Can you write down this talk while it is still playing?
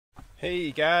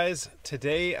Hey guys,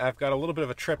 today I've got a little bit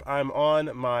of a trip. I'm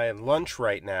on my lunch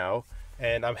right now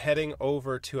and I'm heading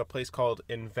over to a place called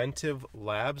Innovative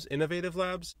Labs.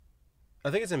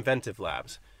 I think it's Inventive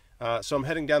Labs. So I'm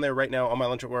heading down there right now on my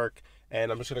lunch at work,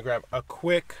 and I'm just gonna grab a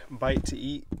quick bite to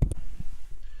eat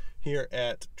here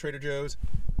at Trader Joe's.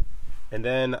 And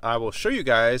then I will show you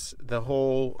guys the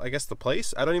whole, I guess, the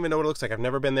place. I don't even know what it looks like. I've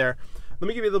never been there. Let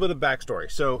me give you a little bit of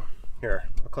backstory. So here,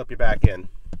 I'll clip you back in.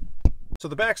 So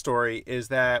the backstory is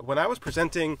that when I was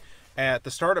presenting at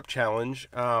the Startup Challenge,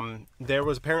 there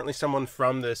was apparently someone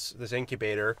from this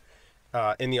incubator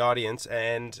in the audience,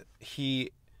 and he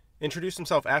introduced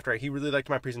himself after. He really liked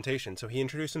my presentation, so he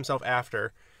introduced himself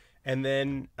after, and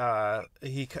then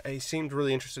he seemed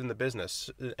really interested in the business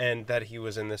and that he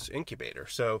was in this incubator.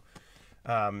 So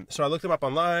I looked him up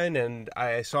online, and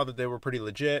I saw that they were pretty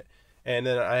legit. And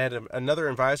then I had another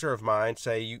advisor of mine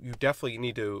say, you definitely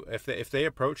need to, if they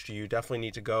approached you, you definitely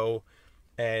need to go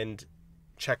and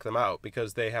check them out,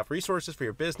 because they have resources for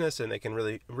your business and they can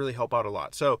really help out a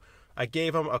lot. So I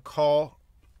gave him a call,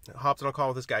 hopped on a call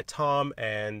with this guy Tom,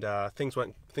 and things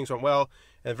went well.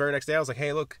 And the very next day I was like,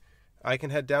 hey, look, I can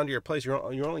head down to your place. You're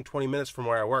only 20 minutes from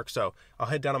where I work, so I'll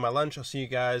head down on my lunch. I'll see you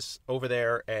guys over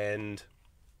there, and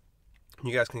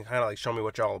you guys can kind of like show me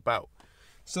what y'all about.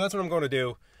 So that's what I'm going to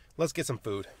do. Let's get some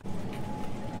food.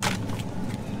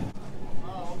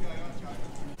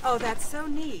 Oh, that's so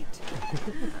neat.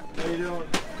 How you doing?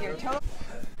 Here,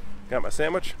 Got my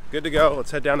sandwich. Good to go.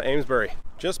 Let's head down to Amesbury.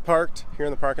 Just parked here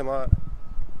in the parking lot.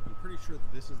 I'm pretty sure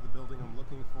that this is the building I'm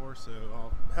looking for, so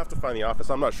I'll have to find the office.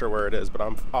 I'm not sure where it is, but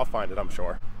I'll find it, I'm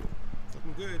sure. It's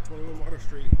looking good. 21 Water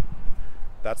Street.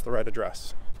 That's the right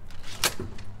address. There's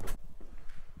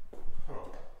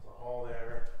a hall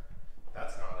there.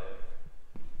 That's not it.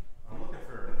 I'm looking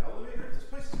for an elevator. This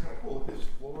place is kind of cool. Look at these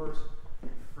floors.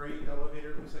 Freight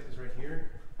elevator looks like it's right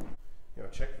here. You know,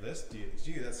 check this, dude.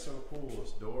 Gee, that's so cool.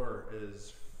 This door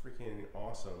is freaking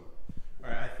awesome. All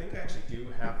right, I think I actually do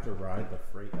have to ride the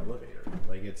freight elevator.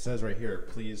 Like it says right here,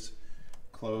 please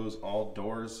close all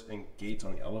doors and gates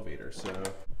on the elevator. So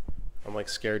I'm like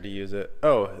scared to use it.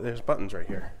 Oh, there's buttons right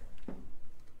here.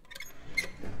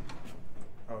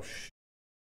 Oh,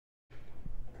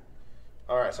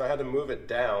 all right, so I had to move it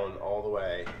down all the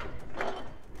way.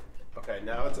 Okay,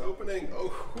 now it's opening.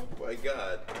 Oh my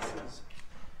God, this is,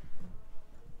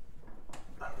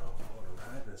 I don't know if I want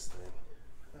to ride this thing.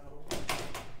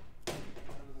 How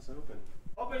does this open?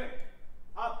 Open it!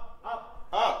 Up, up!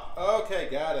 Up! Okay,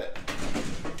 got it.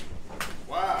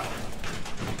 Wow.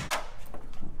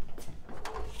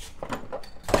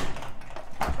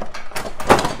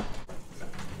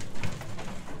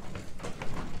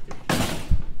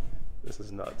 This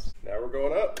is nuts. Now we're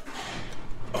going up.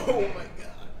 Oh my God.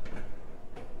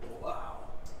 Wow.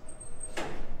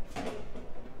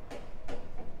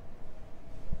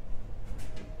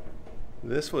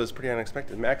 This was pretty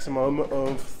unexpected. Maximum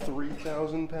of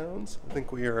 3,000 pounds. I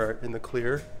think we are in the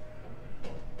clear.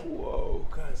 Whoa,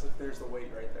 guys, look, there's the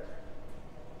weight right there.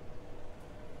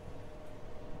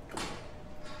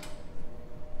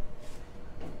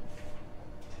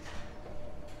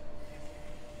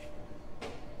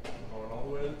 Going all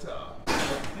the way to the top. I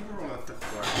think we're on the 5th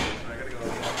floor. I gotta go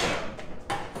down.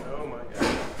 Oh my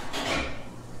God.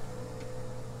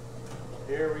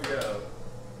 Here we go.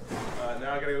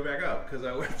 Now I gotta go back up because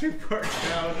I went too far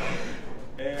down,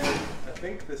 and I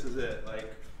think this is it.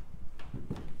 Like,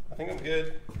 I think I'm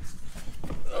good.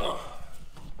 Ugh.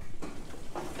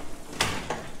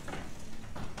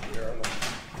 We're on the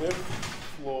 5th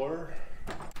floor.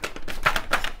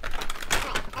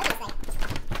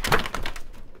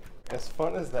 As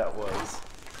fun as that was,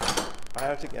 I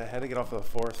had to get off the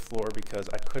 4th floor because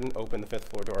I couldn't open the 5th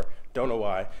floor door. Don't know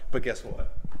why, but guess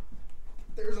what?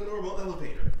 There's a normal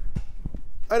elevator.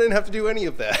 I didn't have to do any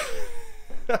of that.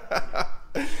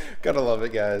 Gotta love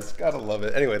it, guys. Gotta love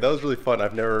it. Anyway, that was really fun.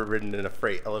 I've never ridden in a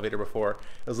freight elevator before.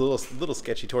 It was a little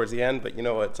sketchy towards the end, but you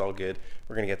know what? It's all good.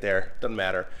 We're gonna get there. Doesn't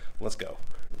matter. Let's go.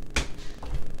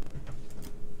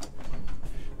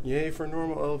 Yay for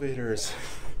normal elevators.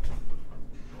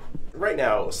 Right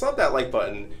now, slap that like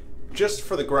button just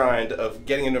for the grind of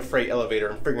getting into a freight elevator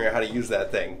and figuring out how to use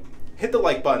that thing. Hit the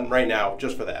like button right now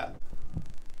just for that.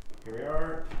 Here we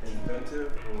are,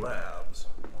 Inventive Labs.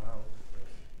 Wow.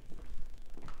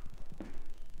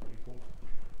 Pretty cool.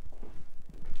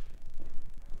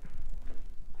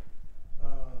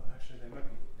 Actually, they might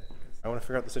be. I want to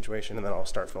figure out the situation and then I'll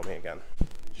start filming again.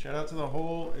 Shout out to the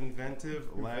whole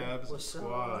Inventive Labs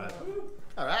squad.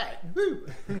 All right. Woo.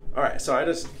 All right, so I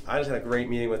just had a great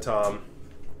meeting with Tom.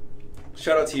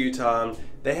 Shout out to you, Tom.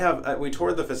 They have we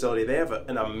toured the facility. They have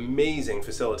an amazing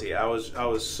facility. I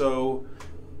was so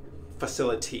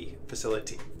facility.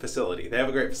 They have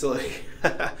a great facility.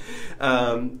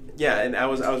 Yeah, and I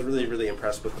was really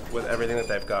impressed with everything that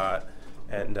they've got.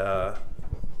 And I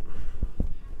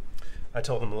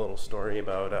told them a little story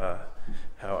about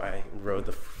how I rode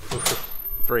the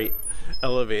freight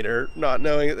elevator, not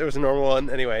knowing that there was a normal one.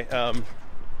 Anyway,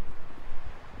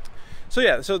 so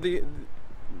yeah, so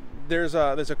there's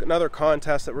another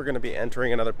contest that we're going to be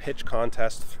entering, another pitch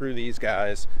contest through these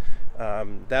guys.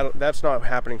 That's not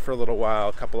happening for a little while,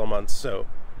 a couple of months. So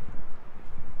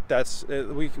that's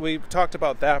we talked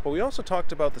about that, but we also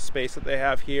talked about the space that they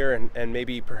have here, and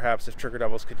maybe perhaps if Trigger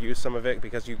Devils could use some of it,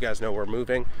 because you guys know we're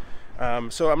moving.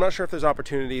 So I'm not sure if there's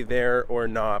opportunity there or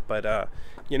not, but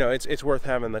you know, it's worth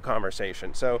having the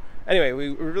conversation. So anyway, we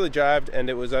really jived, and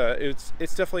it was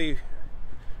a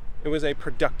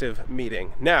productive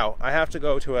meeting. Now I have to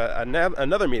go to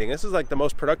another meeting. This is like the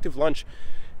most productive lunch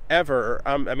ever.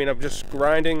 I mean, I'm just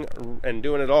grinding and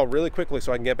doing it all really quickly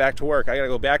so I can get back to work. I gotta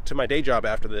go back to my day job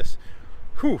after this.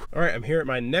 Whew. All right, I'm here at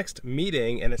my next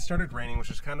meeting, and it started raining, which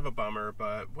is kind of a bummer,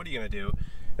 but what are you gonna do?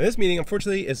 And this meeting,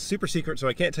 unfortunately, is super secret, so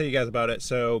I can't tell you guys about it.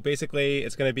 So basically,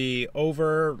 it's gonna be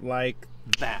over like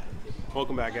that.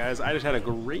 Welcome back, guys. I just had a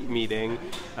great meeting.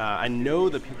 I know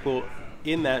the people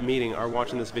in that meeting are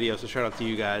watching this video, so shout out to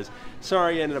you guys.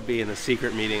 Sorry it ended up being a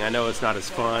secret meeting. I know it's not as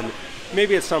fun.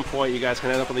 Maybe at some point you guys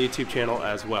can end up on the YouTube channel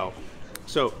as well.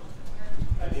 So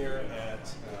I'm here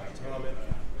at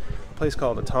a place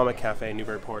called Atomic Cafe,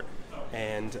 Newburyport,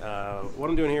 and what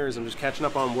I'm doing here is I'm just catching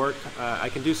up on work. I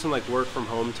can do some like work from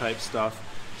home type stuff.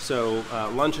 So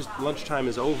lunchtime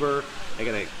is over. I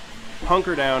gotta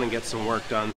hunker down and get some work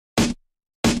done.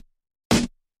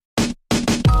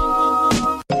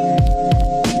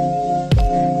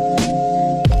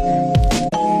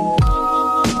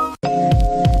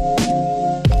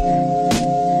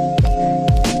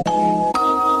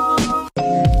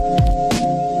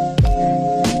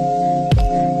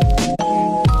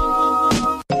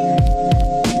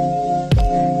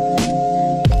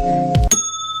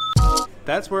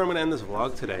 That's where I'm going to end this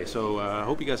vlog today, so I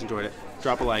hope you guys enjoyed it.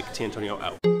 Drop a like. T. Antonio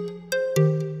out.